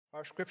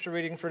Our scripture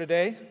reading for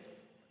today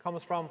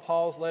comes from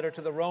Paul's letter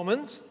to the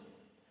Romans,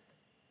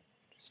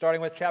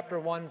 starting with chapter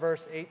 1,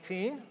 verse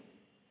 18.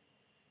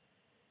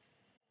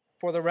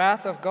 For the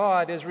wrath of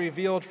God is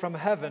revealed from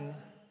heaven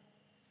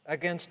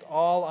against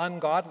all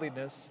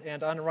ungodliness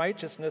and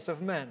unrighteousness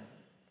of men,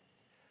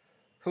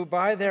 who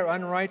by their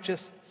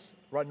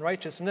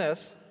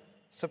unrighteousness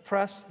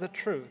suppress the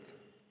truth.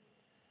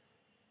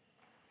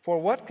 For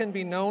what can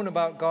be known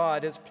about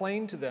God is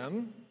plain to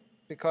them,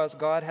 because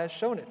God has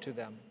shown it to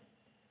them.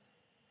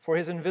 For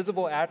his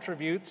invisible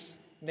attributes,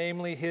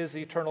 namely his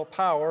eternal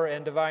power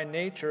and divine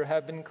nature,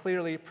 have been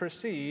clearly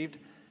perceived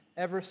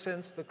ever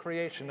since the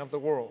creation of the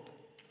world,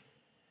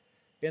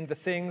 in the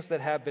things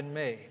that have been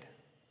made.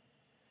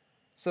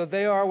 So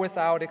they are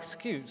without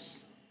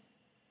excuse.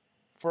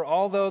 For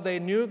although they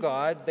knew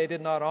God, they did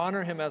not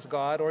honor him as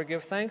God or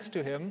give thanks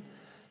to him,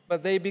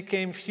 but they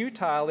became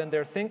futile in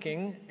their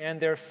thinking, and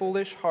their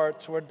foolish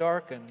hearts were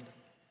darkened.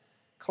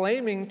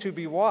 Claiming to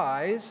be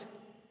wise,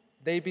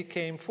 they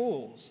became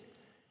fools,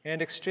 and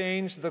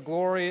exchanged the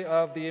glory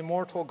of the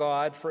immortal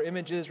God for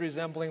images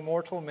resembling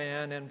mortal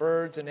man and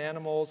birds and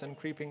animals and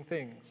creeping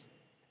things.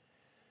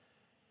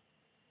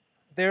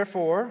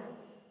 Therefore,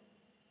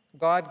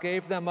 God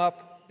gave them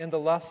up in the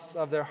lusts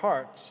of their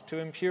hearts to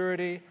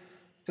impurity,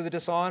 to the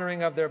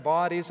dishonoring of their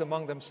bodies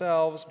among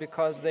themselves,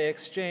 because they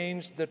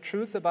exchanged the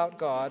truth about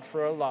God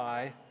for a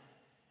lie,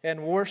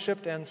 and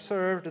worshipped and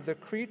served the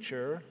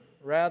creature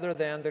rather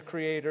than the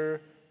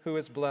Creator, who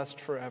is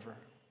blessed forever.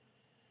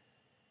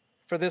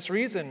 For this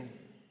reason,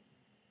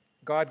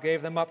 God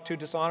gave them up to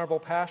dishonorable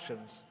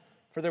passions.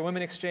 For their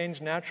women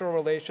exchanged natural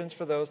relations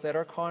for those that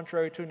are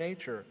contrary to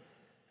nature.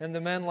 And the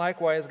men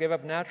likewise gave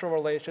up natural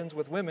relations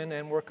with women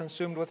and were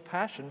consumed with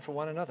passion for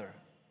one another.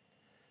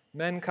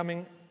 Men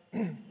committing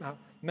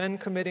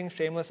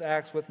shameless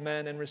acts with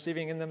men and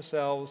receiving in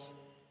themselves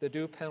the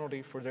due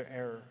penalty for their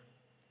error.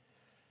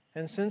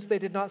 And since they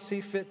did not see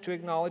fit to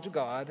acknowledge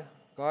God,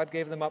 God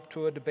gave them up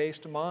to a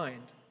debased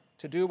mind,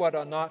 to do what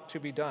ought not to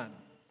be done.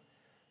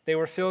 They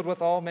were filled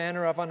with all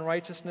manner of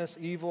unrighteousness,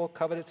 evil,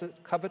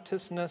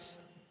 covetousness,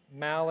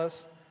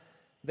 malice.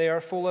 They are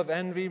full of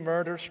envy,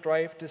 murder,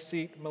 strife,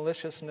 deceit,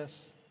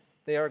 maliciousness.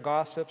 They are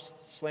gossips,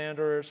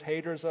 slanderers,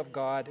 haters of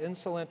God,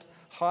 insolent,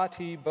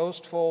 haughty,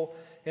 boastful,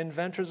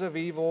 inventors of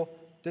evil,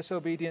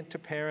 disobedient to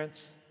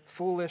parents,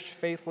 foolish,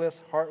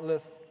 faithless,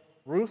 heartless,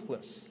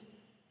 ruthless.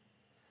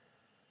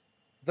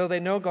 Though they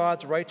know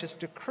God's righteous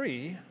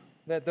decree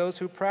that those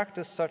who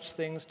practice such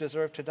things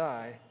deserve to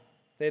die,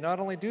 they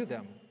not only do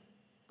them,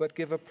 but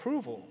give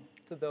approval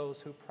to those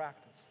who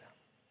practice them.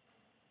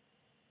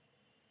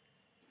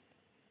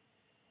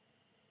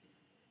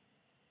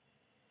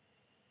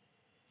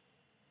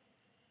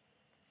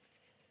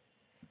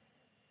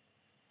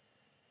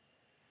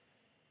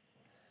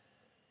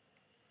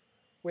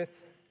 With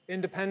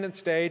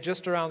Independence Day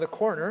just around the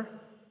corner,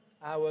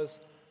 I was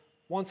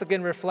once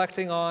again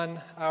reflecting on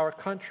our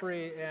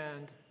country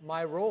and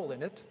my role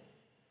in it.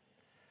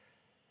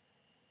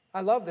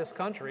 I love this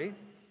country.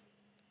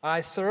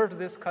 I served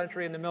this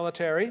country in the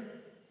military.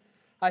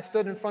 I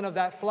stood in front of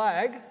that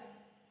flag,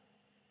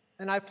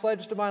 and I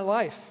pledged my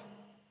life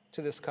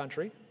to this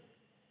country.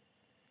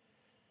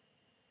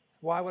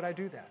 Why would I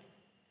do that?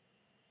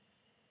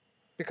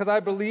 Because I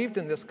believed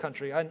in this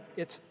country,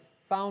 its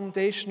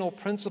foundational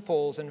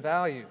principles and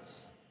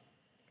values.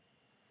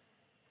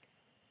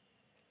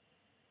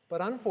 But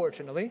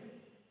unfortunately,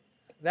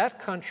 that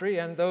country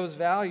and those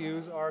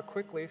values are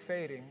quickly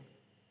fading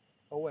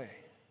away.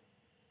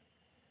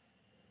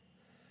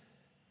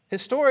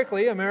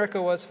 Historically,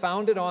 America was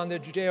founded on the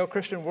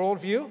Judeo-Christian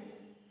worldview.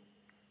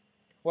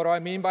 What do I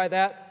mean by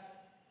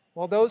that?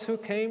 Well, those who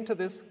came to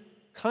this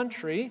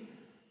country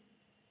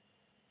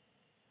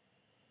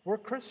were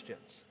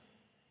Christians.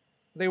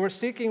 They were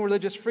seeking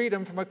religious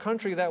freedom from a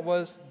country that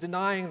was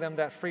denying them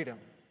that freedom.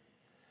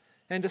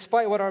 And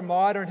despite what our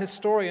modern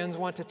historians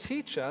want to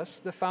teach us,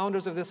 the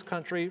founders of this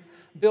country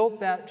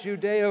built that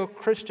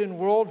Judeo-Christian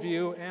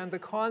worldview and the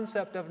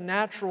concept of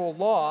natural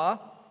law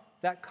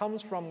that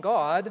comes from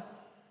God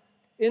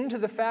into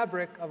the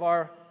fabric of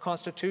our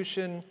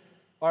Constitution,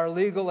 our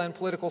legal and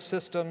political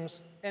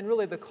systems, and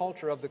really the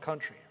culture of the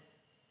country.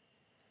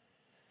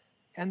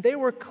 And they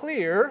were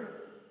clear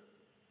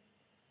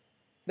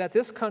that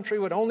this country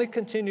would only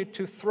continue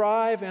to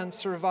thrive and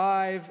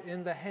survive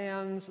in the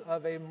hands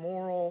of a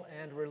moral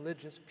and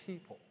religious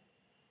people.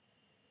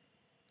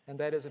 And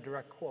that is a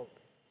direct quote.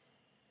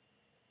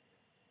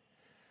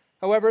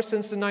 However,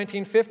 since the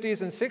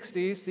 1950s and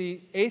 60s, the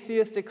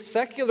atheistic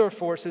secular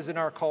forces in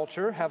our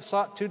culture have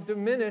sought to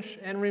diminish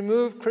and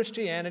remove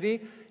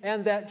Christianity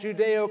and that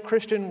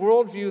Judeo-Christian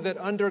worldview that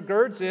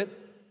undergirds it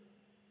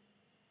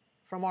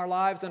from our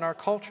lives and our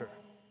culture.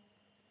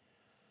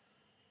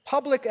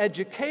 Public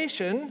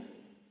education,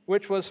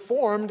 which was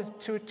formed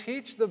to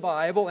teach the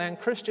Bible and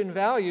Christian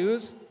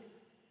values,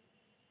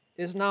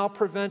 is now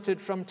prevented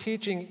from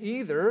teaching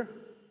either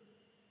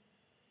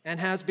and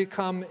has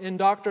become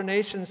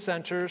indoctrination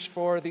centers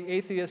for the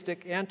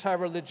atheistic,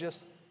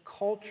 anti-religious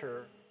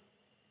culture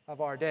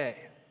of our day.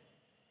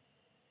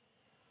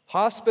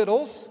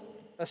 Hospitals,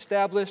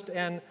 established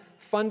and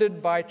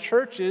funded by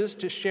churches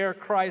to share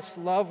Christ's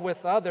love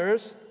with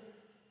others,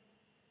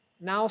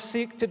 now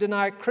seek to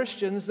deny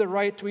Christians the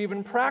right to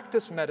even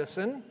practice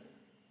medicine,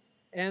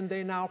 and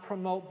they now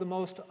promote the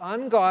most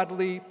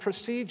ungodly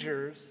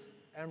procedures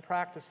and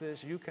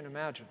practices you can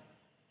imagine.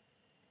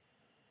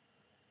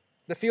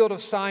 The field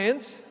of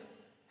science,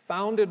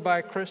 founded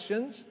by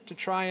Christians to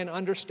try and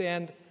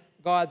understand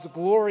God's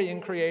glory in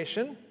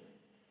creation,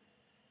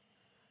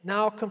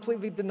 now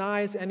completely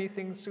denies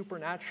anything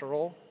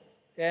supernatural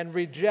and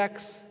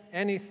rejects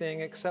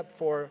anything except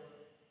for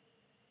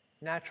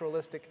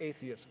naturalistic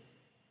atheism.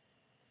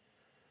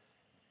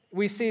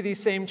 We see these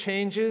same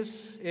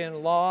changes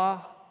in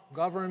law,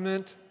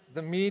 government,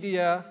 the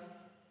media.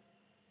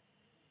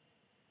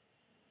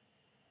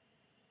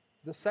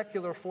 The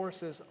secular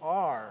forces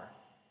are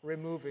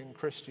removing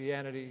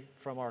Christianity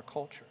from our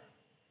culture.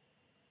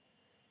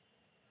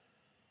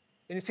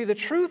 And you see, the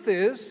truth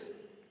is,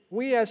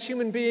 we as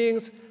human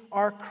beings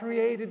are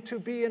created to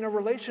be in a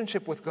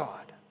relationship with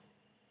God.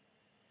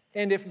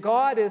 And if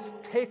God is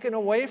taken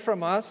away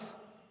from us,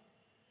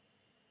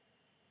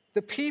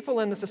 the people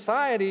in the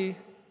society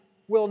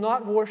will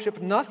not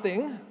worship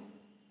nothing.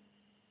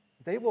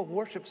 They will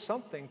worship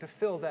something to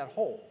fill that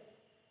hole.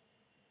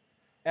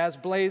 As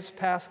Blaise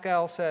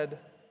Pascal said,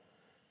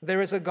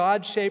 there is a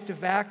God-shaped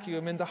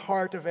vacuum in the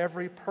heart of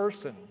every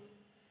person,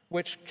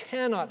 which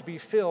cannot be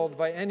filled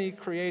by any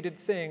created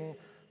thing,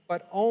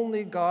 but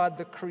only God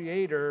the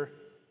Creator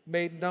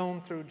made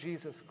known through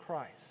Jesus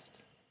Christ.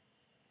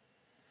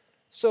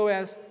 So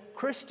as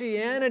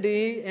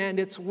Christianity and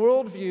its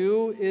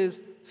worldview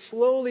is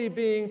slowly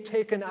being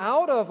taken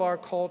out of our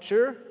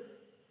culture,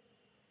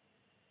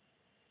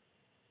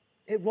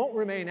 it won't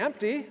remain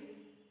empty.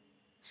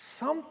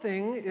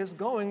 Something is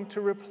going to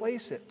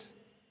replace it.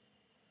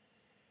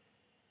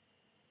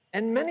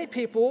 And many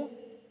people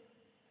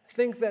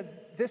think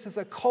that this is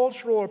a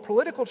cultural or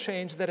political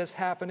change that is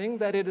happening,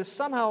 that it is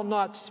somehow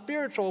not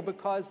spiritual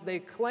because they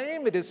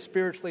claim it is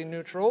spiritually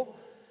neutral,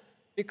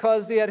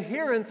 because the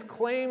adherents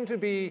claim to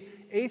be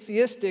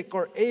atheistic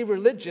or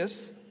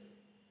a-religious.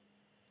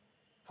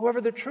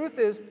 However, the truth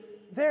is,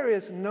 there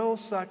is no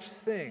such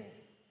thing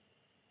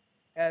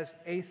as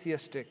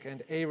atheistic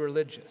and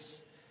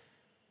a-religious.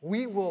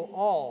 We will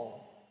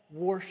all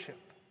worship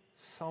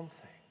something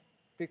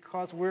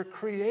because we're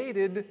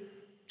created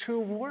to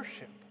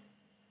worship.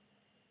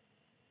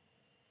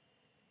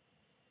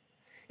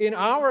 In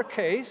our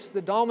case,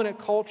 the dominant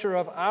culture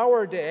of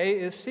our day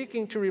is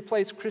seeking to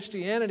replace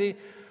Christianity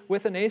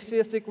with an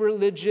atheistic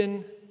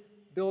religion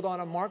built on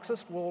a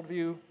Marxist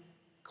worldview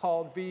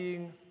called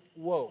being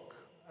woke.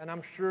 And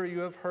I'm sure you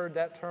have heard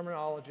that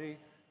terminology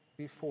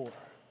before.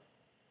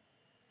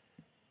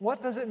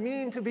 What does it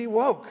mean to be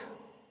woke?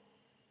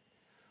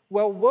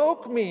 Well,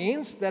 woke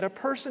means that a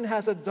person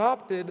has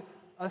adopted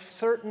a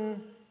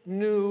certain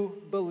new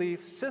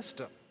belief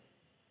system.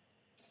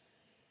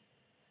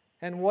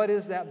 And what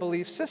is that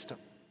belief system?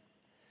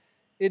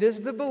 It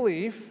is the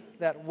belief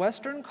that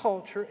Western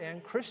culture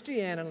and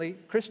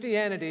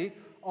Christianity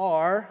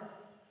are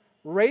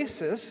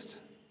racist,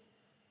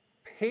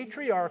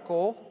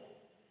 patriarchal,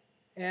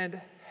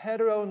 and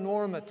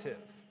heteronormative,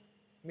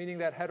 meaning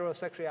that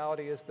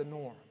heterosexuality is the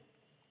norm.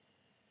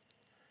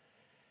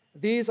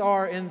 These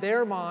are, in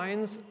their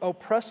minds,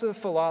 oppressive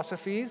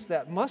philosophies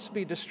that must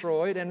be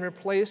destroyed and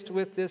replaced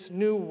with this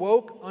new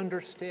woke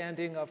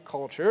understanding of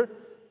culture,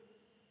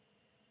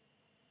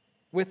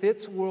 with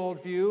its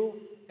worldview,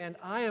 and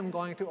I am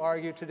going to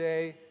argue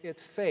today,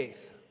 its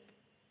faith.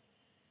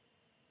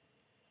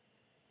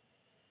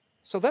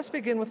 So let's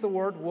begin with the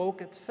word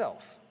woke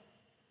itself.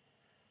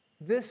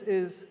 This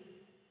is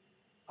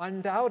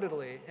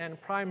undoubtedly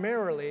and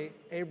primarily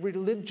a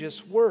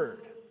religious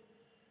word.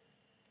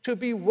 To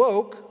be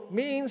woke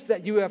means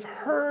that you have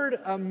heard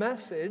a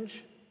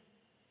message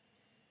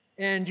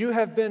and you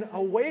have been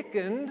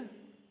awakened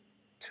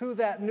to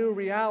that new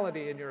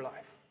reality in your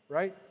life,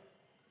 right?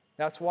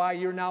 That's why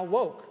you're now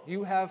woke.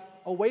 You have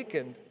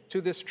awakened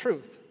to this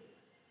truth.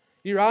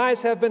 Your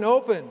eyes have been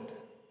opened.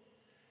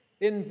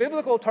 In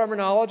biblical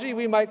terminology,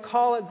 we might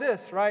call it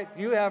this, right?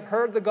 You have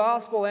heard the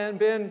gospel and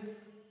been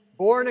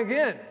born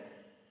again.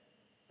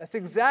 That's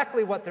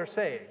exactly what they're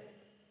saying.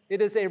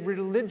 It is a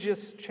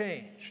religious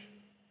change.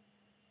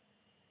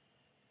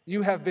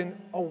 You have been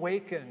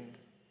awakened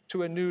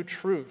to a new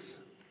truth.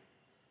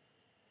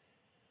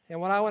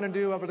 And what I want to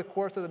do over the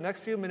course of the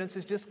next few minutes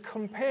is just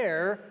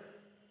compare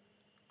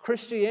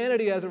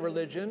Christianity as a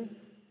religion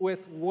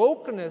with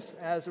wokeness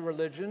as a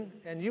religion,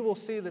 and you will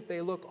see that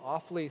they look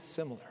awfully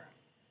similar.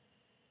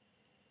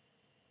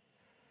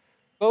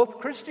 Both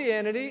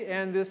Christianity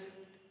and this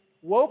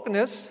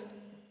wokeness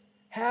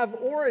have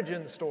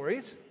origin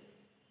stories.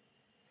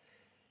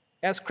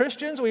 As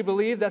Christians, we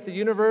believe that the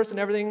universe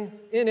and everything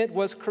in it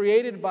was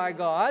created by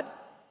God.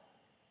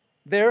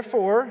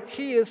 Therefore,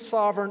 He is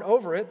sovereign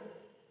over it,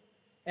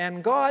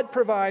 and God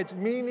provides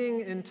meaning,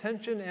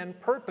 intention, and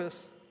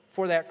purpose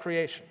for that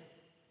creation.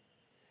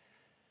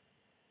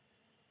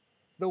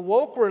 The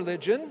woke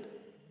religion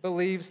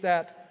believes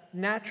that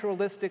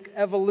naturalistic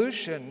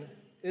evolution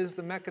is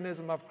the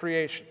mechanism of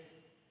creation.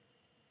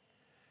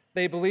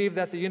 They believe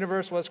that the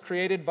universe was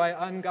created by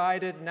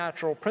unguided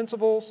natural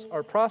principles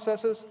or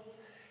processes,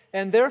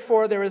 and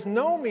therefore there is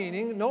no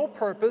meaning, no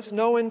purpose,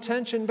 no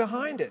intention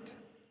behind it.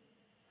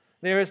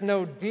 There is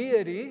no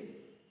deity,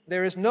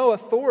 there is no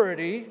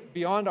authority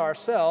beyond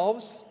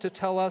ourselves to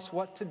tell us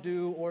what to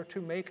do or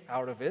to make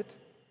out of it.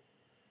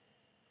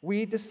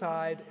 We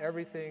decide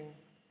everything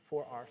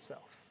for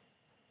ourselves.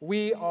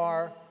 We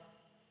are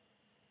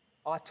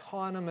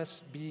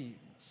autonomous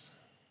beings.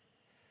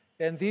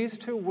 And these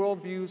two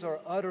worldviews are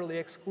utterly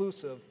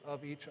exclusive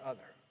of each other.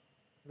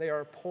 They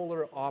are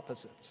polar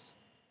opposites.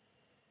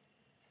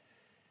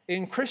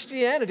 In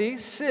Christianity,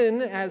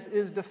 sin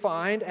is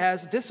defined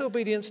as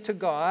disobedience to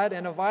God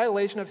and a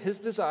violation of His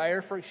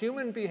desire for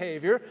human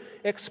behavior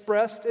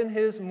expressed in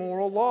His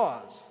moral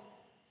laws.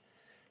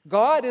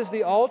 God is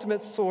the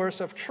ultimate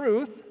source of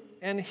truth,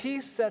 and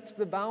He sets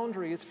the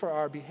boundaries for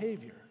our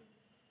behavior.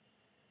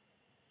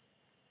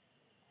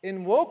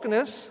 In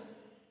wokeness,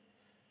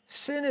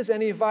 sin is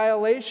any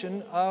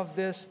violation of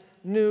this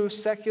new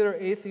secular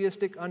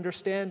atheistic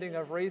understanding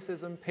of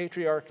racism,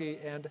 patriarchy,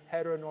 and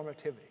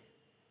heteronormativity.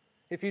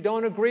 If you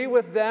don't agree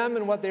with them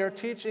and what they are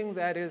teaching,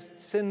 that is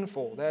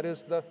sinful. That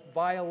is the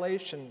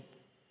violation.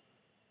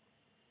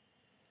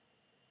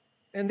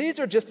 And these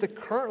are just the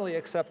currently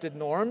accepted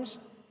norms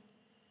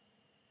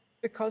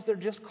because they're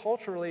just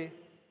culturally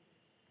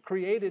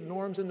created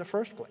norms in the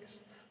first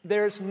place.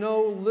 There's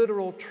no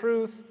literal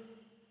truth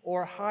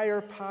or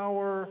higher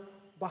power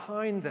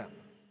behind them.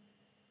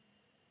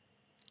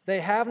 They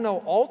have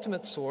no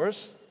ultimate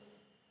source,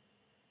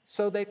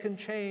 so they can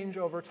change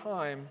over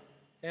time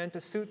and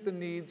to suit the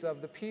needs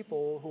of the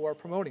people who are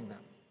promoting them.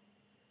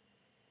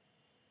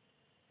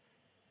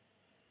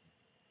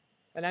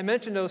 And I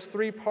mentioned those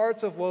three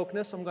parts of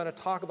wokeness. I'm going to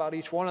talk about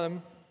each one of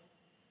them.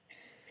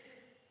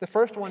 The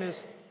first one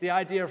is the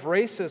idea of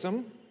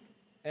racism.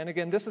 And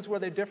again, this is where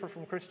they differ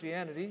from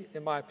Christianity,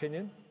 in my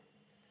opinion.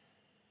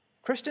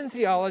 Christian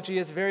theology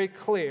is very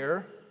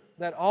clear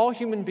that all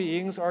human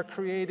beings are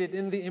created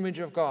in the image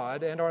of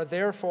God and are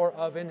therefore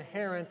of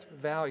inherent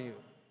value.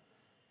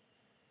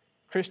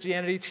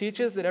 Christianity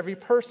teaches that every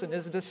person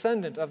is a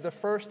descendant of the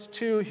first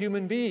two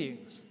human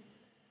beings.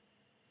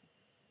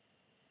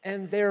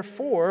 And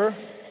therefore,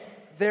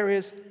 there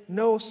is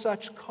no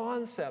such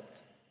concept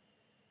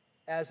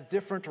as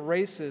different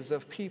races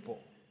of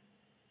people.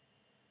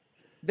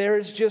 There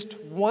is just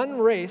one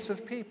race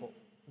of people,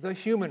 the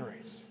human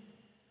race.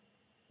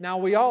 Now,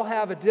 we all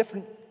have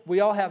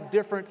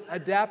different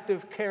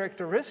adaptive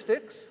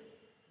characteristics.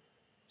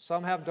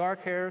 Some have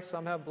dark hair,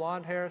 some have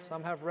blonde hair,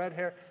 some have red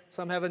hair,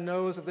 some have a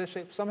nose of this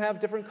shape, some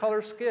have different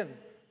color skin,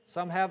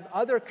 some have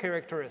other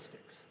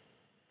characteristics.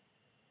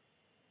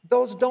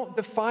 Those don't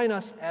define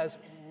us as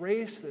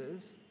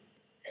races.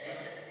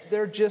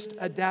 They're just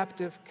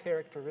adaptive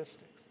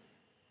characteristics.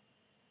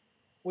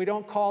 We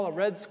don't call a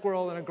red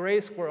squirrel and a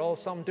gray squirrel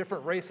some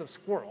different race of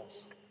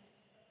squirrels.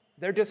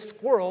 They're just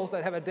squirrels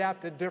that have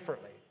adapted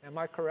differently. Am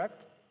I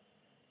correct?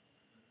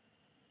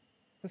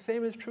 The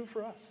same is true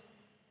for us.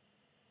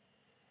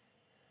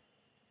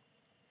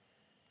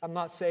 I'm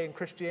not saying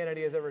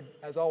Christianity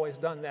has always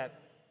done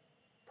that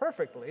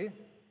perfectly,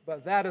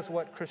 but that is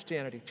what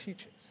Christianity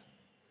teaches.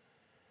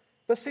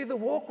 But see, the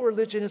woke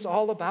religion is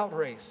all about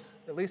race,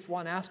 at least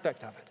one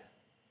aspect of it.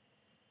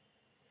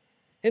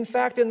 In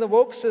fact, in the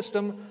woke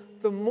system,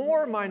 the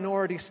more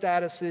minority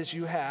statuses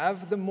you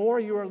have, the more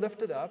you are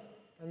lifted up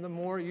and the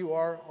more you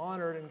are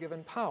honored and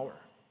given power.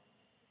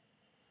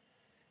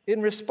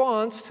 In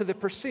response to the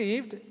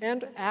perceived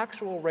and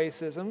actual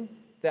racism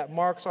that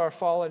marks our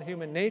fallen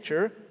human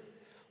nature,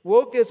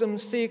 wokeism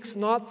seeks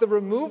not the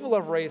removal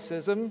of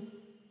racism,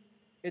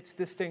 its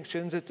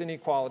distinctions, its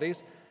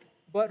inequalities,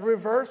 but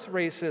reverse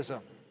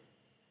racism.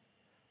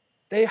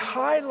 They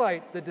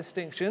highlight the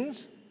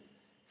distinctions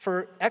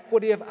for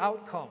equity of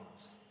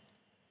outcomes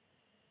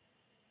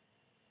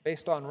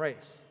based on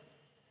race.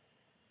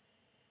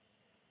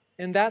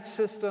 In that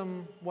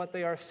system, what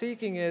they are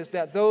seeking is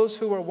that those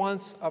who were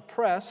once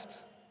oppressed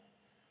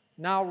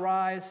now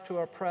rise to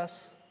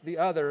oppress the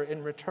other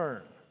in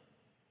return.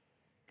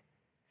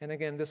 And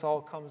again, this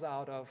all comes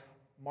out of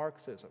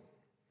Marxism.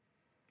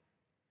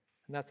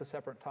 And that's a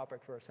separate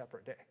topic for a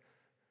separate day.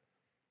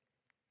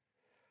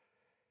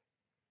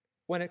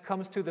 When it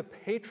comes to the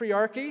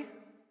patriarchy,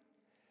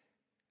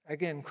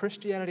 again,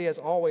 Christianity has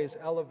always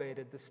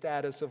elevated the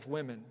status of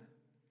women.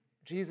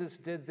 Jesus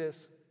did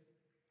this,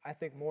 I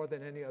think, more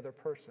than any other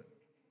person.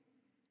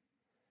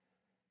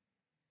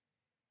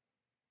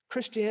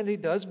 Christianity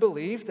does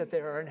believe that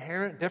there are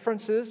inherent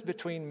differences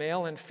between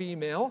male and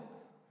female,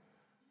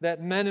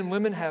 that men and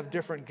women have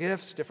different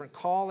gifts, different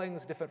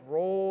callings, different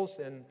roles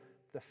in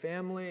the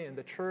family and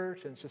the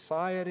church and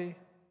society.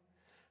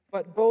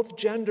 But both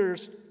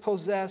genders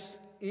possess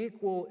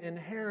equal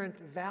inherent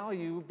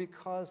value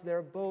because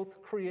they're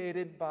both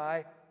created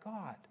by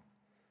God.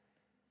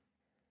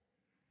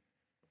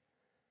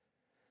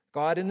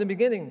 God in the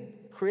beginning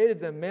created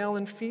them male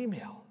and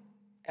female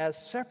as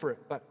separate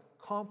but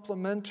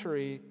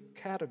complementary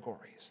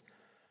categories,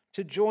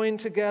 to join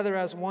together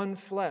as one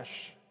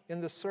flesh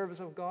in the service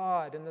of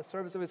God, in the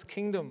service of his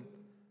kingdom,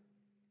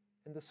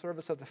 in the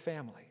service of the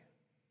family.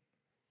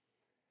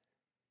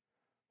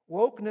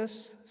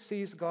 Wokeness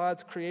sees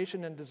God's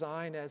creation and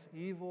design as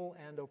evil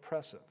and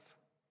oppressive.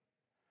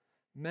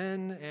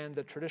 Men and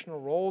the traditional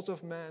roles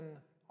of men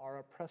are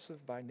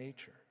oppressive by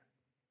nature.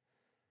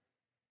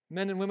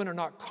 Men and women are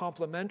not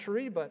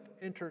complementary, but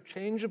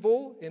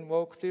interchangeable in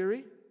woke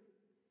theory.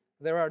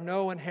 There are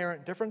no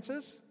inherent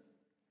differences.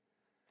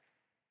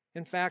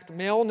 In fact,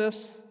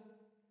 maleness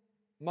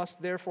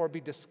must therefore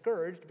be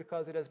discouraged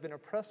because it has been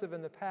oppressive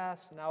in the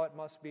past. Now it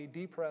must be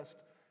depressed,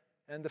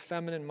 and the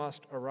feminine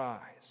must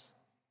arise.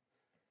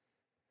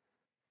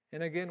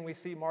 And again, we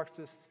see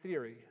Marxist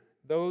theory.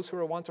 Those who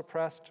were once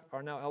oppressed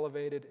are now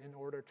elevated in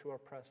order to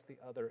oppress the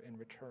other in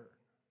return.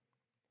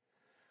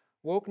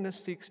 Wokeness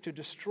seeks to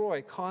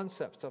destroy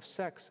concepts of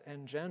sex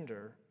and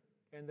gender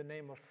in the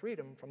name of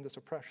freedom from this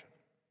oppression.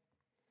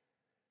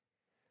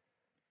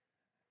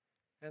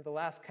 And the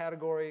last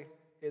category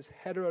is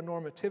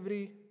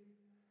heteronormativity.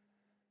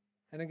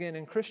 And again,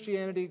 in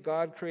Christianity,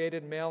 God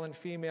created male and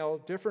female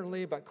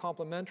differently but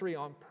complementary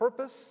on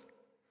purpose.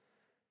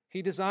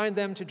 He designed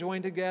them to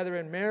join together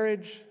in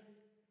marriage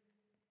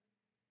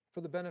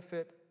for the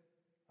benefit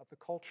of the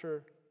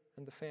culture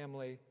and the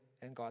family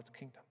and God's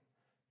kingdom,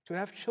 to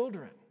have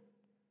children,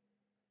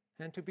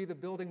 and to be the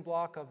building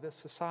block of this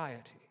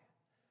society.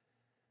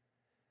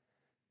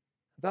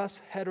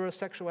 Thus,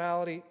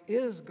 heterosexuality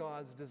is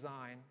God's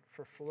design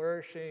for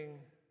flourishing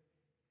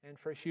and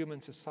for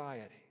human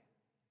society.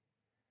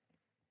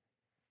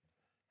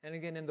 And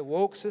again, in the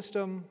woke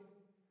system,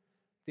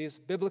 these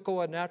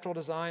biblical and natural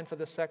design for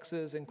the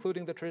sexes,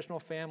 including the traditional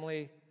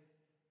family,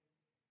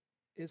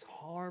 is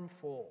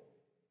harmful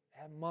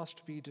and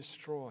must be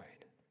destroyed.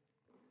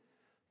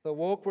 The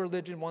woke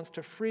religion wants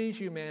to free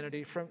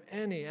humanity from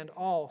any and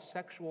all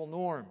sexual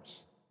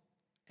norms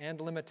and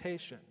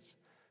limitations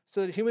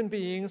so that human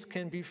beings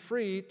can be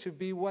free to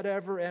be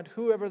whatever and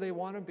whoever they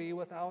want to be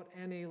without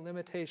any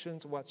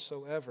limitations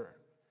whatsoever.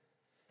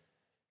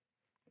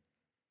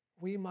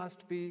 We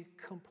must be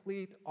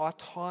complete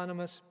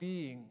autonomous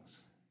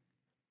beings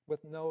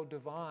with no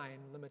divine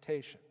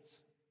limitations.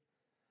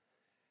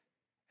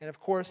 And of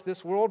course,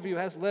 this worldview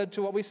has led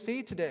to what we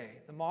see today,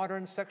 the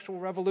modern sexual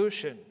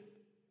revolution.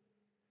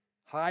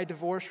 High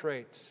divorce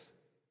rates,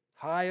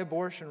 high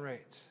abortion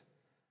rates,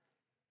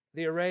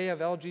 the array of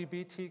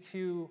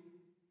LGBTQ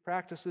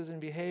practices and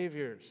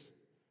behaviors,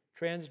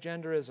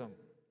 transgenderism.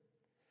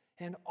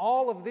 And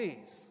all of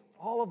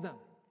them,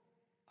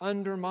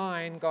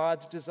 undermine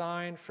God's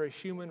design for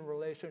human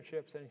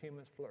relationships and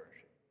human flourishing.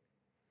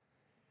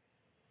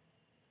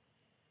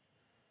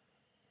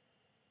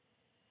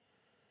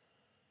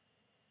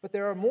 But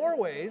there are more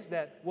ways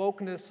that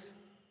wokeness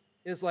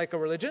is like a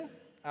religion.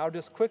 I'll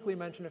just quickly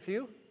mention a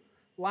few.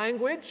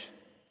 Language.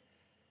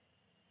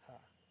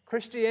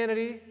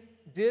 Christianity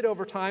did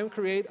over time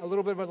create a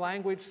little bit of a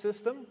language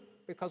system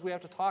because we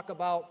have to talk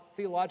about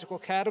theological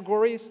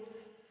categories.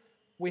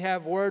 We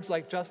have words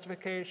like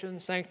justification,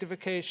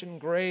 sanctification,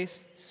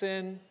 grace,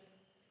 sin.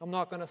 I'm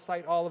not going to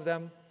cite all of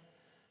them.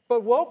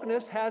 But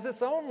wokeness has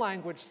its own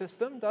language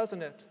system,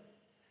 doesn't it?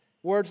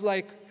 Words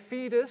like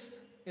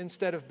fetus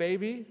instead of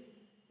baby,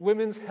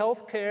 women's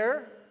health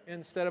care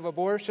instead of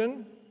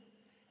abortion,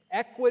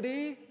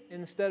 equity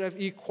instead of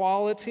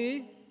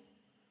equality,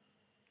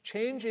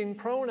 changing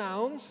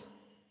pronouns.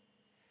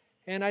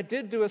 And I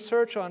did do a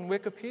search on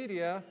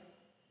Wikipedia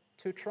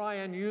to try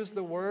and use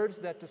the words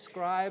that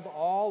describe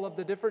all of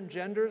the different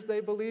genders they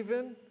believe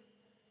in,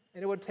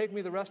 and it would take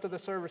me the rest of the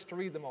service to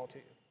read them all to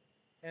you.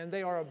 And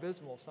they are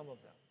abysmal, some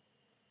of them.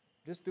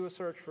 Just do a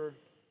search for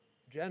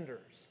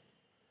genders.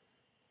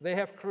 They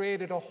have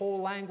created a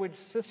whole language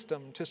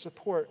system to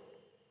support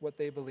what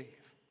they believe.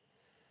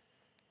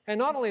 And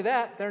not only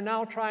that, they're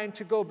now trying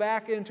to go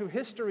back into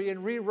history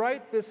and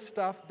rewrite this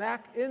stuff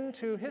back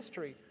into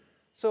history.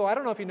 So I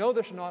don't know if you know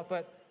this or not,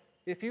 but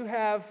if you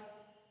have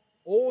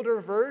older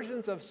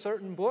versions of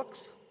certain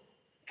books,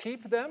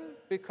 keep them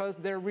because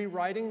they're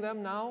rewriting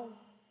them now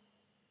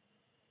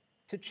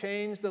to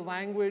change the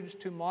language,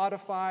 to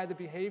modify the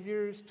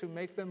behaviors, to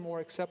make them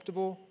more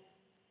acceptable.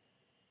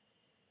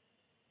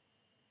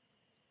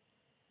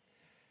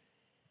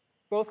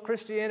 Both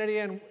Christianity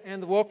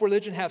and the woke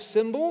religion have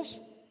symbols.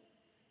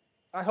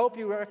 I hope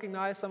you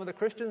recognize some of the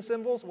Christian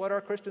symbols. What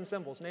are Christian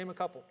symbols? Name a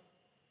couple.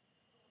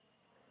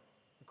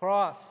 The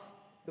cross,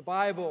 the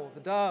Bible, the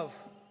dove,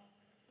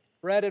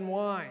 bread and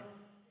wine.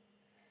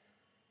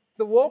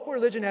 The woke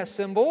religion has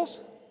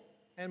symbols,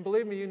 and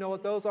believe me, you know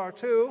what those are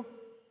too.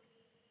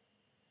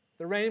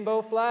 The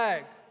rainbow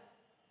flag,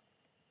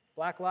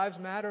 Black Lives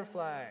Matter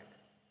flag.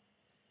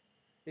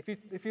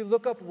 If you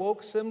look up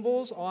woke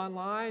symbols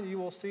online, you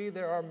will see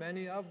there are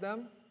many of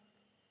them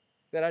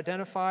that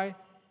identify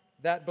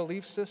that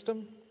belief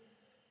system.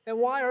 And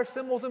why are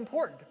symbols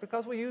important?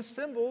 Because we use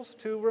symbols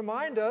to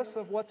remind us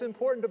of what's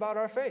important about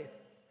our faith.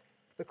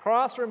 The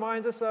cross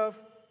reminds us of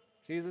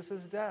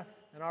Jesus' death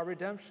and our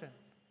redemption.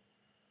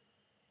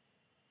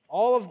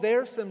 All of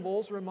their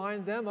symbols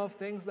remind them of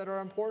things that are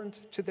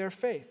important to their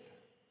faith.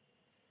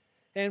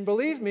 And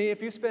believe me,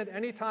 if you spent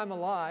any time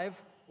alive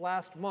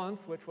last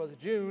month, which was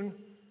June,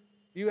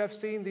 you have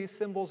seen these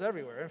symbols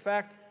everywhere. In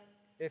fact,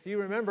 if you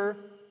remember,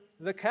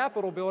 the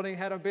Capitol building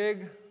had a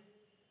big,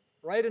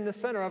 right in the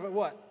center of it,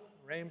 what?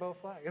 Rainbow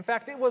flag. In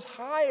fact, it was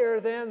higher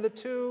than the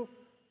two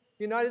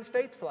United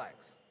States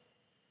flags.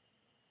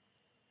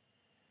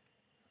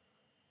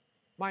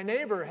 My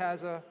neighbor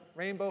has a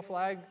rainbow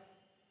flag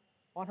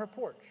on her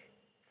porch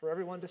for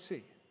everyone to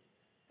see,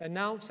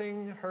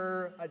 announcing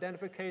her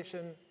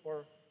identification,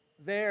 or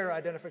their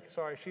identification,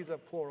 sorry, she's a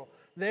plural,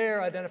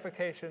 their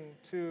identification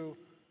to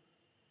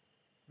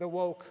the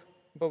woke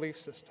belief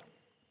system.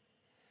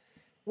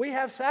 We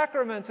have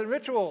sacraments and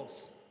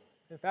rituals.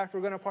 In fact, we're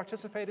going to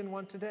participate in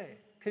one today,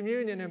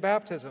 communion and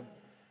baptism.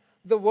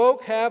 The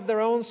woke have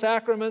their own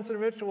sacraments and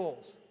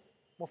rituals.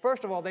 Well,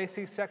 first of all, they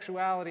see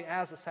sexuality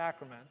as a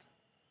sacrament.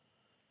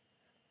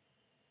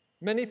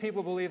 Many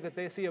people believe that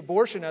they see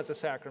abortion as a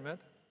sacrament.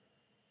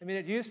 I mean,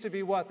 it used to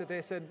be what? That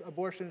they said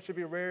abortion should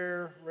be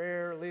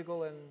rare,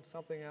 legal, and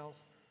something else.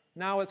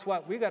 Now it's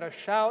what? We got to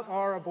shout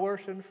our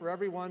abortion for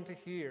everyone to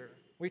hear.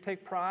 We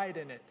take pride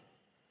in it.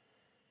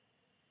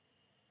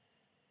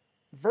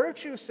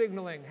 Virtue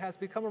signaling has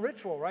become a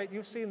ritual, right?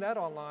 You've seen that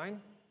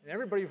online. And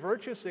everybody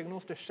virtue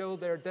signals to show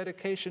their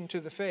dedication to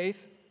the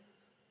faith.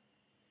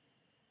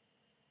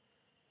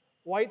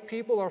 White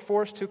people are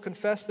forced to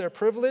confess their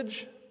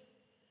privilege.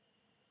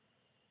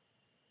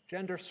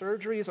 Gender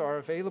surgeries are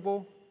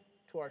available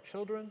to our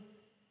children.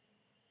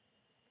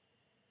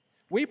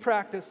 We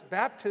practice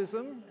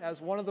baptism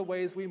as one of the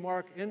ways we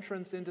mark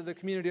entrance into the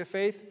community of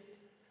faith.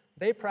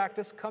 They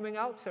practice coming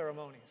out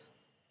ceremonies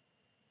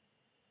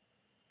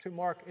to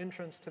mark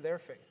entrance to their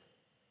faith.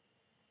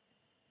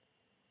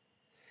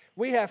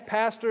 We have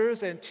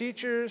pastors and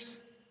teachers.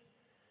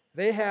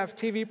 They have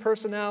TV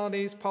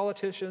personalities,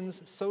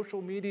 politicians,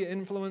 social media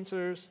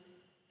influencers,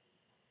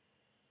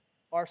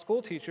 our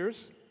school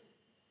teachers,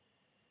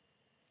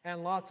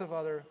 and lots of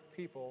other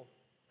people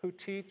who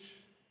teach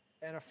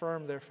and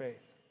affirm their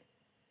faith.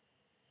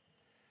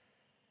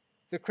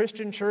 The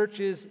Christian church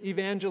is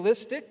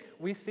evangelistic.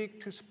 We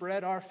seek to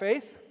spread our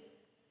faith.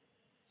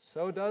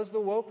 So does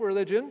the woke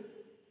religion.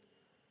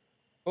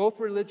 Both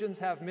religions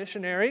have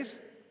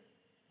missionaries.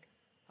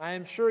 I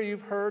am sure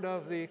you've heard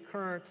of the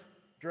current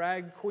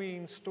drag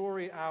queen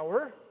story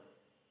hour,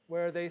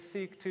 where they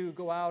seek to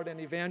go out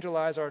and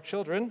evangelize our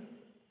children.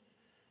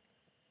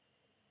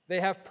 They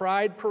have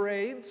pride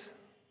parades.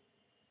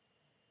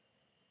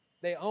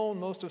 They own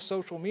most of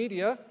social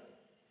media,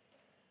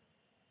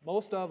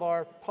 most of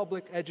our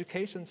public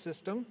education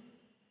system,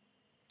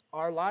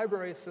 our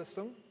library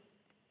system,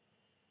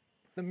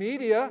 the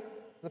media,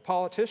 the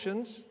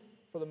politicians,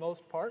 for the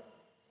most part.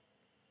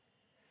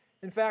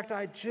 In fact,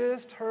 I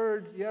just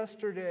heard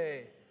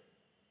yesterday,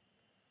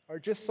 or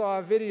just saw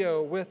a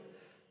video with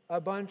a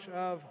bunch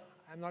of,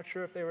 I'm not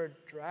sure if they were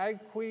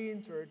drag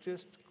queens or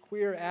just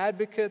queer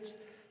advocates,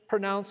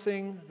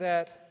 pronouncing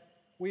that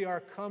we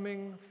are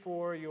coming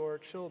for your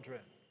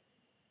children.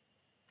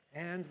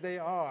 And they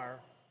are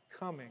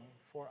coming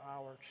for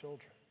our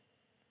children.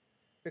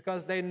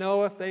 Because they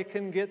know if they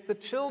can get the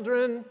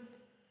children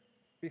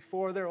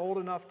before they're old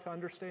enough to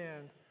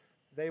understand,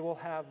 they will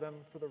have them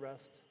for the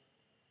rest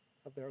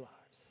of their lives.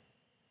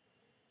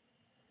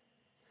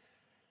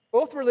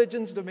 Both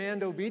religions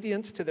demand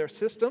obedience to their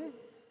system.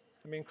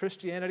 I mean,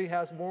 Christianity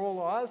has moral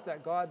laws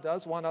that God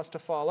does want us to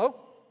follow.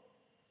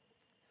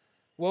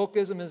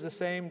 Wokeism is the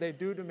same. They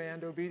do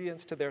demand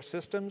obedience to their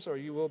systems, or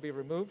you will be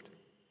removed.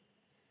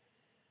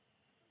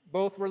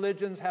 Both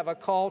religions have a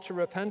call to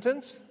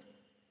repentance.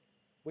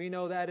 We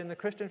know that in the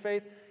Christian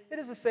faith. It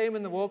is the same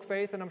in the woke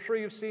faith, and I'm sure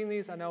you've seen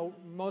these. I know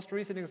most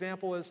recent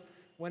example is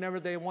whenever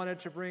they wanted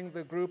to bring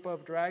the group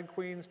of drag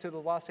queens to the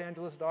Los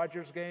Angeles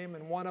Dodgers game,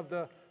 and one of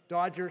the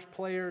Dodgers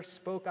players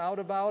spoke out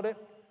about it.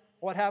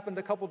 What happened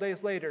a couple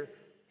days later?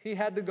 He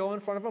had to go in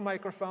front of a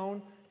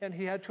microphone, and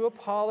he had to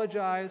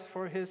apologize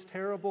for his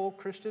terrible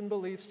Christian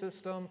belief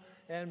system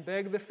and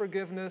beg the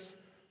forgiveness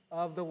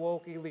of the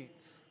woke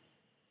elites.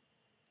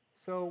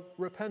 So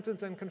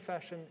repentance and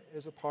confession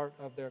is a part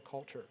of their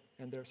culture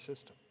and their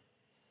system.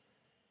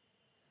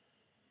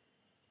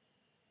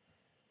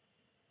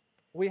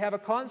 We have a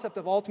concept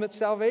of ultimate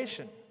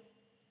salvation.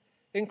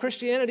 In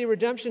Christianity,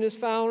 redemption is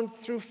found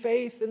through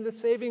faith in the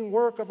saving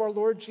work of our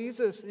Lord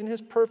Jesus, in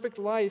his perfect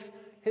life,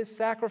 his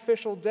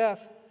sacrificial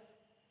death.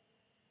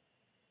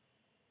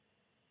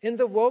 In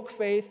the woke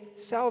faith,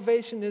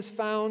 salvation is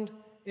found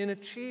in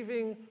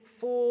achieving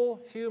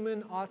full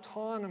human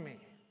autonomy,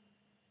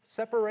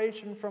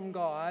 separation from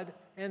God,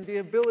 and the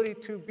ability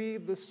to be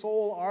the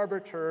sole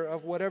arbiter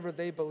of whatever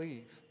they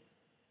believe.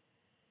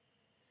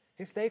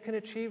 If they can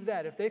achieve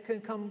that, if they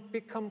can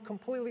become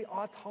completely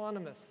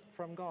autonomous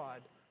from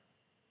God,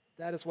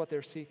 that is what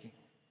they're seeking.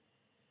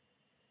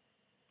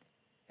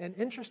 And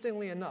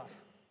interestingly enough,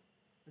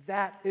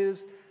 that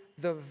is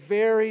the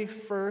very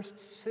first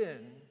sin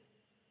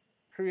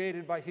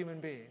created by human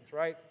beings,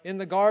 right? In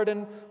the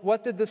garden,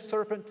 what did the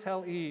serpent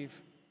tell Eve?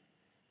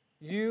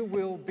 You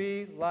will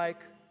be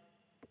like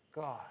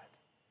God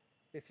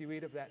if you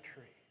eat of that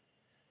tree.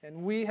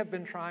 And we have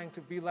been trying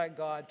to be like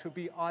God, to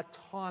be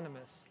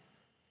autonomous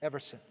ever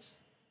since.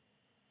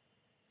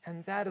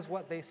 And that is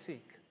what they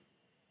seek.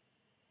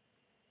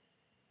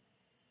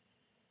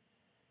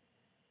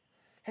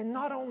 And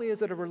not only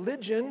is it a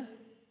religion,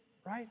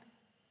 right?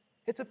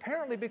 It's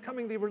apparently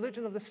becoming the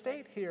religion of the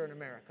state here in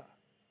America.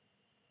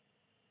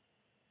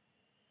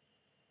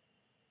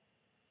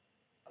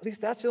 At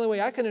least that's the only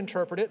way I can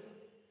interpret it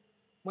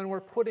when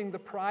we're putting the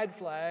pride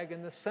flag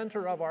in the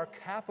center of our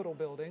Capitol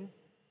building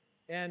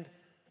and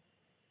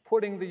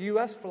putting the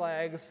U.S.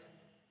 flags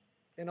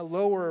in a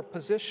lower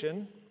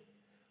position,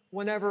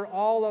 whenever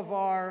all of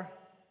our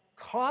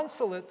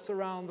consulates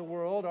around the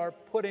world are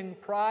putting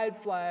pride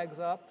flags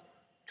up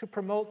to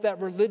promote that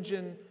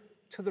religion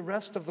to the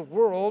rest of the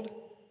world.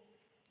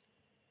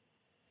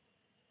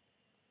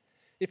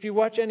 If you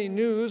watch any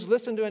news,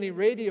 listen to any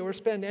radio, or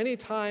spend any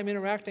time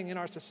interacting in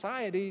our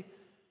society,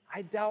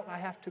 I doubt I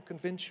have to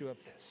convince you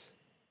of this.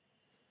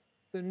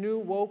 The new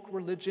woke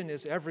religion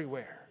is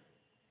everywhere.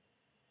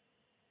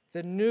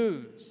 The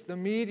news, the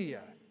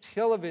media,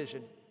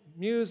 television,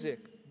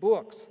 music,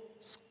 books,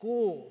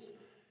 schools.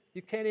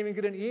 You can't even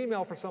get an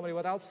email for somebody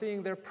without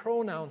seeing their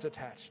pronouns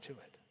attached to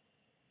it.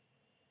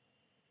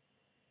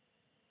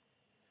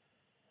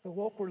 The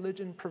woke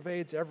religion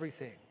pervades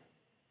everything.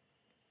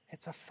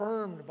 It's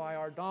affirmed by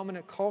our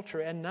dominant culture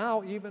and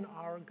now even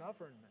our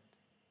government.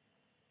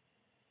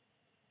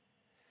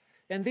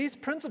 And these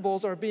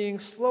principles are being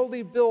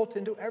slowly built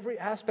into every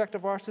aspect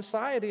of our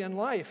society and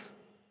life,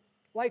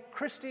 like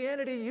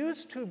Christianity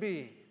used to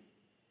be.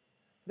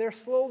 They're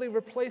slowly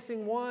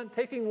replacing one,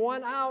 taking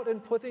one out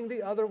and putting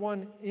the other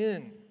one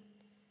in.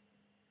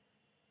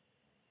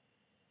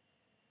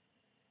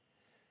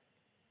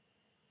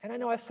 And I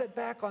know I sit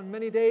back on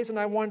many days and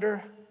I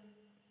wonder,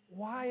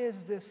 why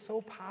is this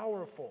so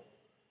powerful?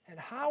 And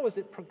how is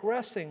it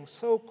progressing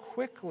so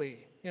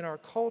quickly in our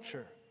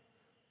culture?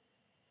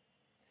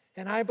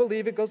 And I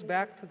believe it goes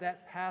back to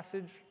that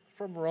passage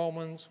from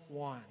Romans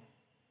 1,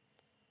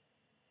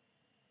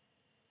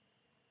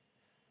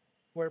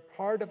 where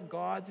part of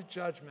God's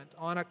judgment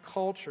on a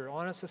culture,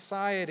 on a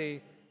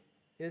society,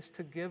 is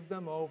to give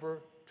them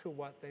over to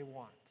what they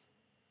want.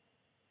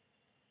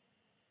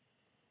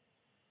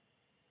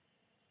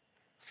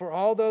 For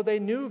although they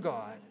knew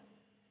God,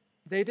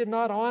 they did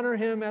not honor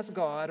him as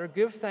God or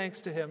give thanks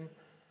to him,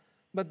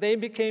 but they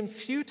became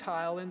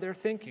futile in their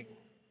thinking,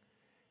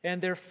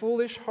 and their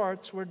foolish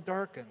hearts were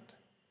darkened.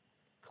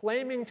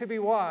 Claiming to be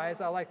wise,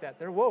 I like that.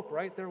 They're woke,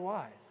 right? They're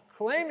wise.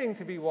 Claiming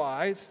to be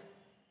wise,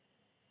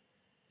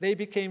 they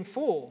became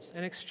fools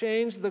and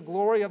exchanged the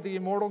glory of the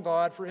immortal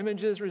God for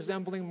images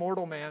resembling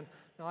mortal man.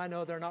 Now I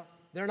know they're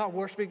not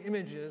worshiping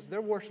images,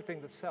 they're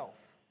worshiping the self.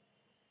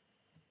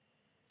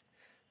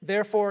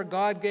 Therefore,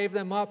 God gave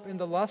them up in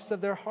the lusts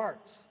of their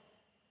hearts.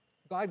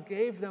 God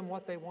gave them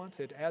what they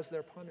wanted as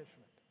their punishment.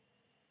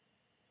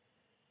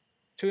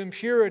 To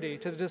impurity,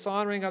 to the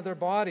dishonoring of their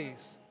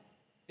bodies,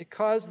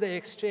 because they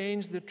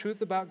exchanged the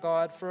truth about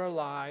God for a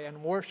lie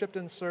and worshiped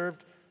and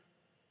served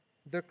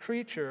the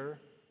creature,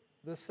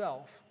 the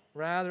self,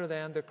 rather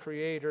than the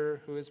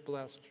Creator who is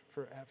blessed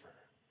forever.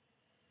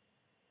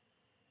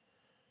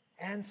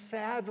 And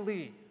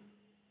sadly,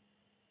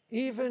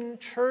 even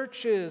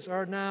churches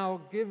are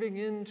now giving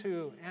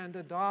into and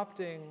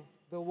adopting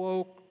the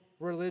woke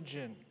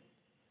religion.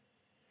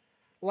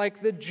 Like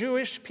the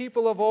Jewish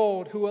people of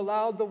old who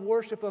allowed the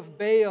worship of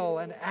Baal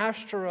and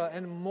Ashtoreth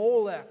and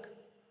Molech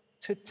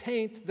to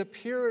taint the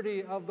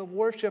purity of the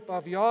worship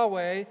of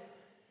Yahweh,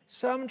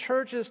 some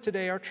churches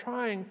today are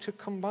trying to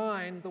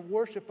combine the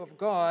worship of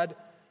God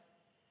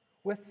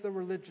with the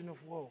religion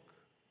of woke.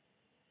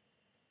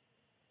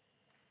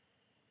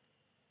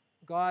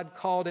 God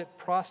called it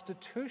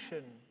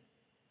prostitution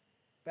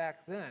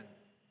back then.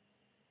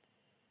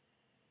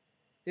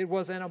 It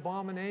was an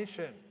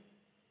abomination.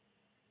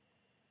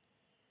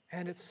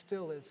 And it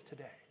still is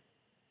today.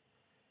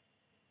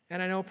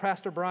 And I know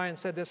Pastor Brian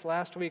said this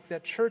last week,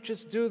 that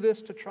churches do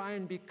this to try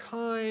and be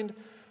kind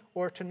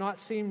or to not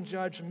seem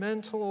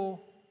judgmental.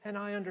 And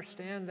I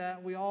understand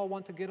that. We all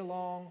want to get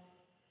along.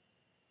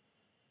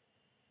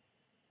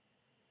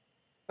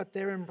 But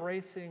they're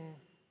embracing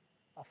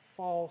a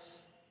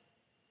false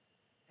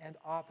and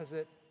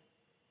opposite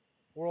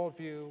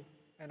worldview,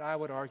 and I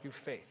would argue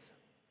faith.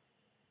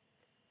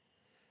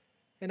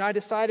 And I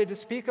decided to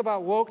speak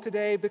about woke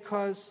today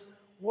because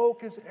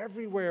woke is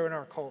everywhere in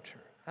our culture.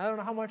 I don't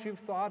know how much you've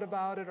thought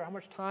about it or how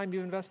much time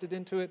you've invested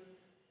into it,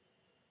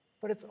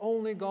 but it's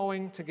only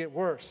going to get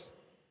worse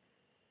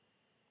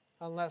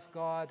unless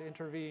God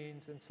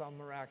intervenes in some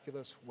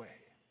miraculous way.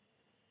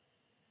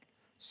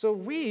 So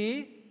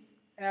we,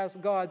 as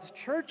God's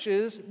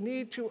churches,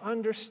 need to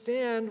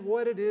understand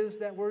what it is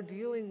that we're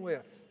dealing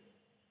with.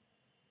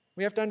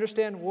 We have to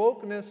understand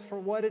wokeness for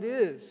what it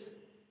is: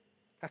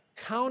 a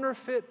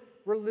counterfeit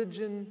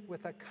religion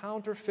with a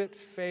counterfeit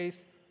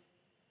faith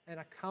and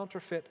a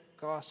counterfeit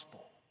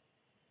gospel.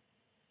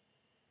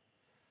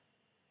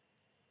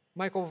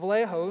 Michael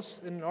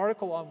Vallejos, in an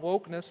article on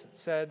wokeness,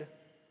 said,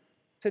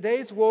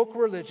 Today's woke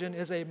religion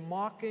is a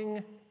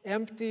mocking,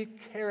 empty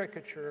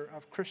caricature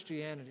of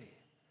Christianity,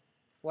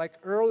 like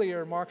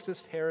earlier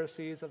Marxist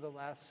heresies of the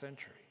last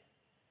century.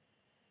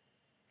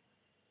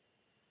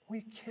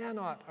 We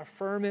cannot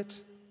affirm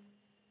it.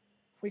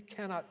 We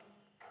cannot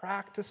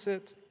practice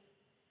it.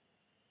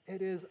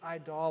 It is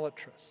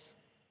idolatrous.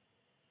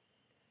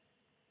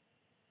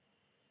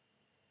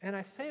 And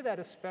I say that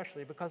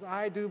especially because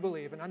I do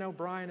believe, and I know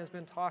Brian has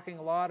been talking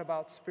a lot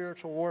about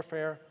spiritual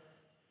warfare,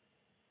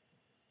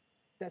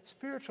 that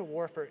spiritual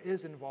warfare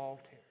is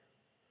involved here.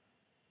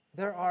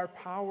 There are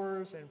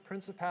powers and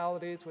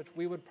principalities, which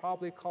we would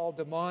probably call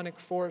demonic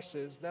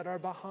forces, that are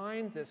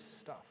behind this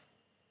stuff.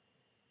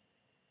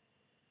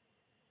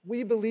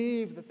 We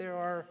believe that there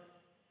are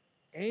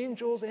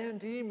angels and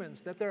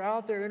demons, that they're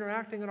out there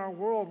interacting in our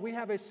world. We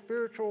have a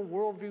spiritual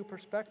worldview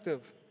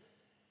perspective.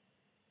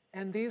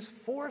 And these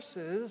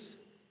forces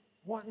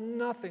want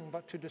nothing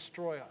but to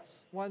destroy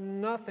us, want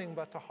nothing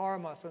but to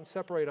harm us and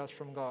separate us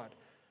from God.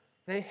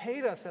 They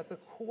hate us at the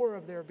core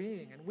of their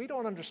being, and we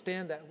don't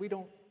understand that.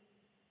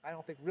 I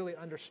don't think, really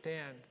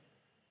understand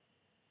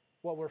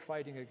what we're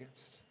fighting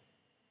against.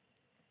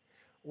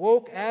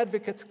 Woke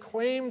advocates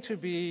claim to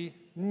be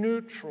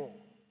neutral,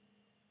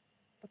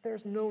 but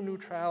there's no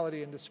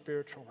neutrality in the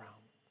spiritual realm.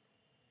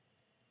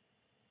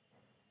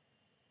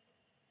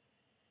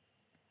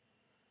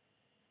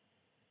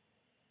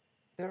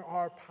 There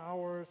are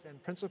powers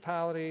and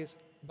principalities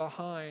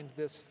behind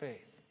this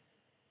faith.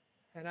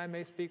 And I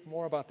may speak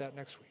more about that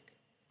next week.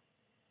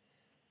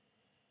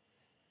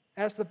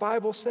 As the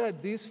Bible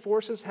said, these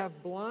forces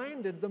have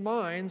blinded the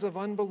minds of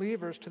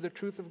unbelievers to the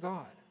truth of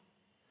God.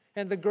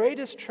 And the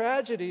greatest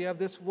tragedy of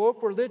this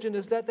woke religion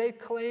is that they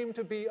claim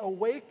to be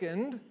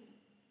awakened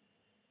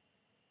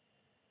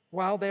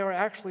while they are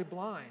actually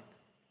blind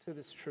to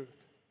this truth.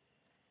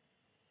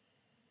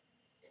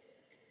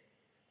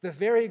 The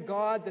very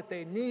God that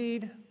they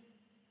need,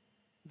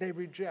 they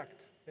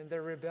reject in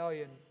their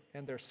rebellion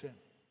and their sin.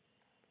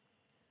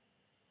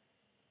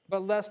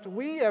 But lest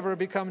we ever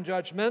become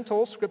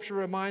judgmental, Scripture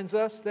reminds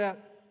us that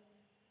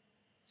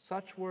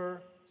such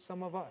were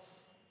some of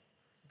us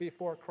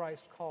before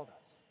Christ called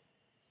us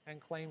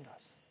and claimed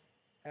us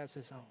as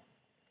his own.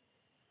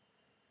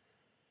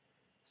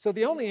 So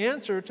the only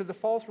answer to the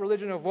false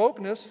religion of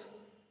wokeness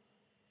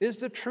is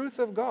the truth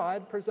of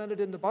God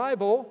presented in the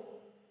Bible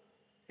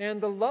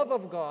and the love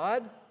of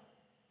God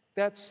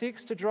that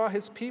seeks to draw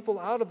his people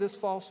out of this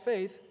false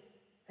faith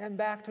and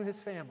back to his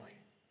family.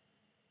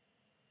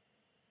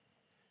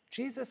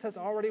 Jesus has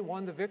already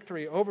won the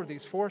victory over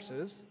these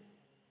forces.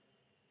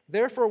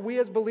 Therefore, we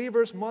as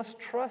believers must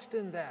trust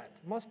in that,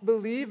 must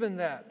believe in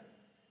that,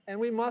 and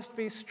we must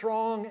be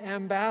strong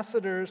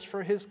ambassadors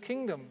for his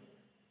kingdom.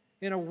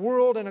 In a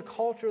world and a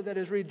culture that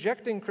is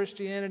rejecting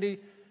Christianity,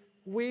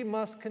 we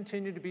must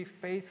continue to be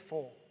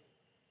faithful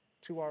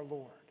to our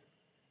Lord.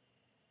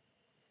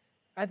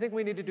 I think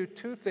we need to do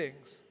two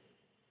things,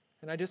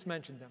 and I just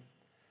mentioned them.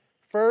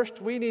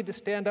 First, we need to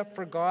stand up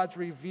for God's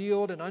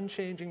revealed and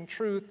unchanging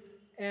truth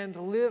and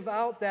live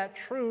out that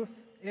truth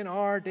in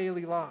our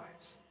daily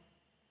lives.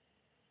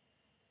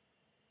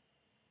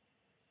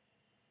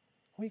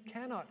 We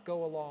cannot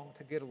go along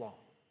to get along.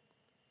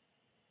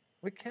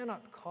 We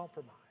cannot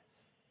compromise.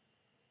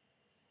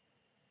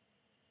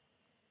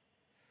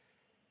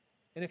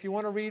 And if you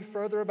want to read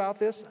further about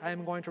this,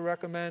 I'm going to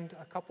recommend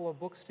a couple of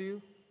books to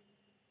you.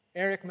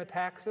 Eric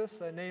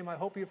Metaxas, a name I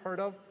hope you've heard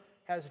of,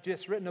 has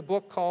just written a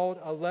book called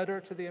A Letter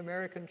to the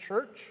American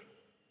Church,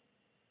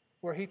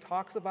 where he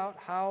talks about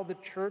how the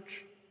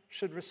church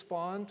should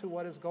respond to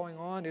what is going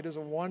on. It is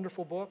a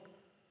wonderful book.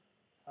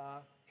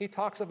 He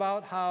talks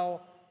about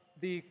how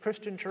the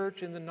Christian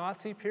church in the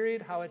Nazi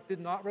period, how it did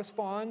not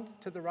respond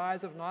to the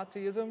rise of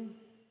Nazism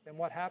and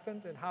what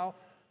happened, and how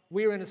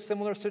we are in a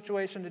similar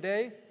situation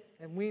today,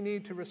 and we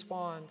need to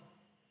respond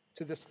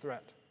to this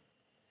threat.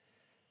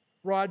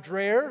 Rod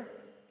Dreher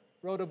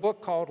wrote a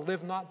book called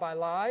Live Not by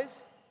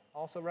Lies.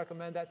 Also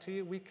recommend that to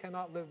you. We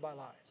cannot live by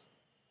lies.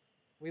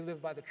 We live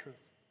by the truth.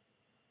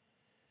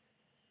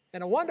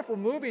 And a wonderful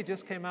movie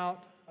just came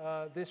out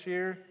this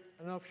year.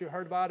 I don't know if you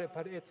heard about it,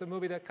 but it's a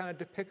movie that kind of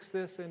depicts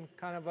this in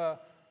kind of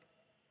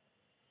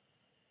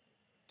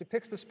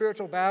depicts the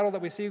spiritual battle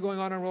that we see going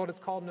on in the world. It's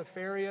called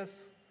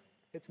Nefarious.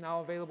 It's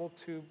now available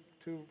to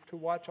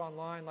watch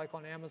online, like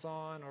on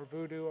Amazon or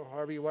Vudu or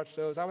however you watch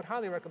those. I would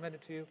highly recommend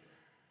it to you.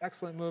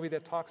 Excellent movie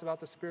that talks about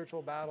the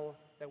spiritual battle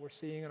that we're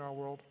seeing in our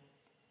world.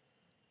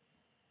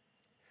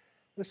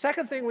 The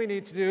second thing we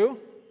need to do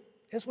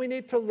is we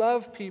need to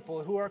love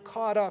people who are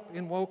caught up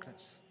in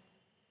wokeness,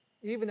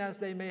 even as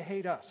they may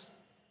hate us.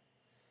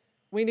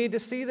 We need to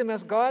see them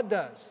as God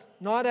does,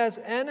 not as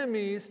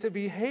enemies to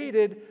be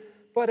hated,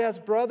 but as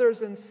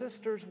brothers and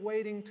sisters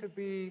waiting to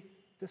be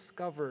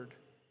discovered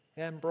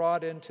and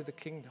brought into the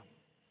kingdom.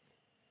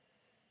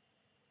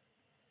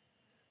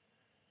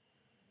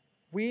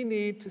 We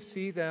need to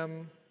see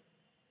them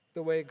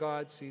the way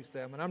God sees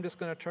them. And I'm just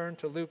going to turn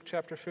to Luke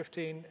chapter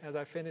 15 as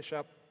I finish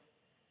up.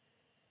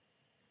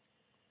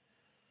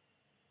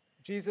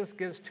 Jesus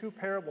gives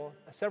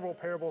several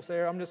parables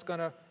there. I'm just going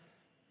to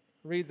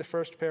read the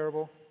first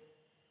parable,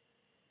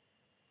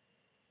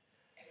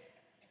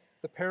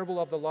 the parable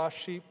of the lost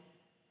sheep.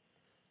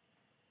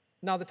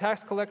 Now the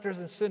tax collectors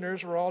and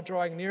sinners were all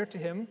drawing near to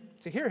him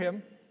to hear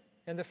him,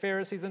 and the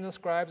Pharisees and the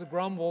scribes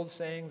grumbled,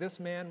 saying, "This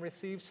man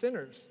receives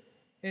sinners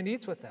and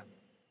eats with them."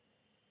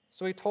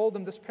 So he told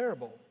them this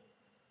parable.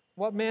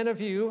 "What man of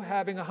you,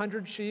 having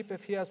 100 sheep,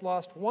 if he has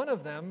lost one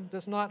of them,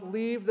 does not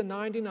leave the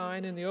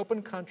 99 in the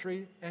open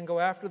country and go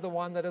after the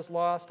one that is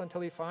lost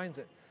until he finds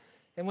it?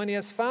 And when he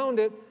has found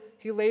it,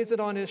 he lays it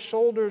on his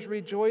shoulders,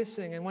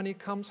 rejoicing. And when he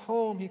comes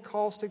home, he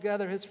calls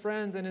together his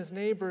friends and his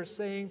neighbors,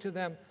 saying to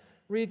them,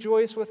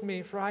 'Rejoice with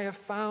me, for I have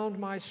found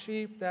my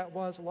sheep that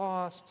was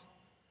lost.'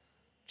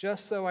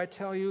 Just so I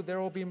tell you, there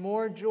will be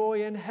more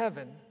joy in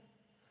heaven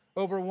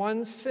over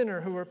one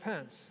sinner who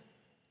repents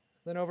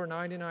than over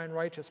 99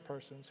 righteous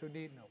persons who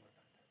need no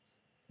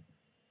repentance."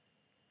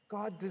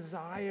 God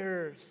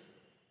desires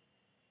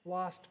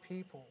lost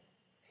people.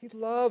 He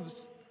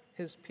loves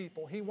his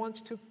people. He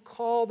wants to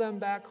call them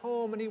back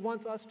home, and he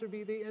wants us to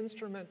be the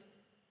instrument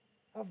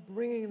of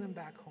bringing them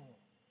back home.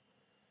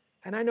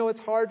 And I know it's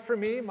hard for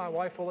me. My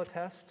wife will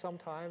attest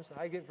sometimes.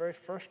 I get very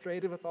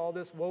frustrated with all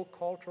this woke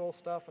cultural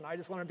stuff, and I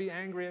just want to be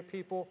angry at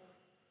people.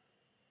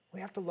 We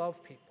have to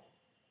love people.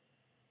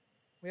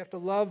 We have to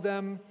love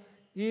them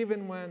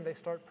even when they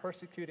start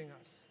persecuting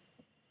us,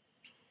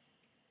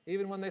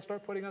 even when they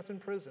start putting us in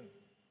prison,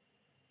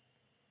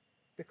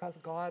 because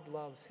God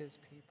loves his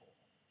people.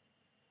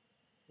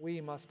 We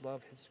must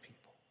love his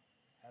people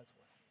as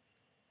well.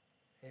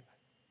 Amen.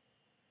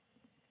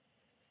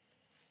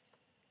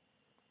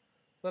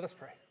 Let us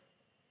pray.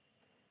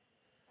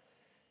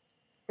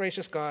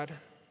 Gracious God,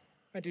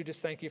 I do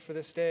just thank you for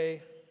this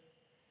day.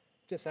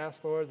 Just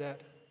ask, Lord,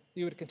 that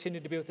you would continue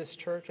to be with this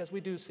church as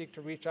we do seek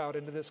to reach out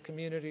into this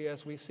community,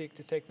 as we seek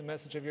to take the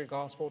message of your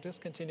gospel.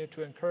 Just continue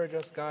to encourage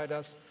us, guide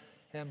us,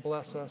 and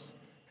bless us,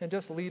 and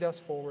just lead us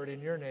forward in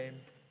your name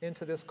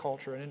into this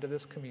culture and into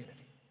this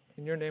community.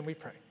 In your name we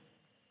pray.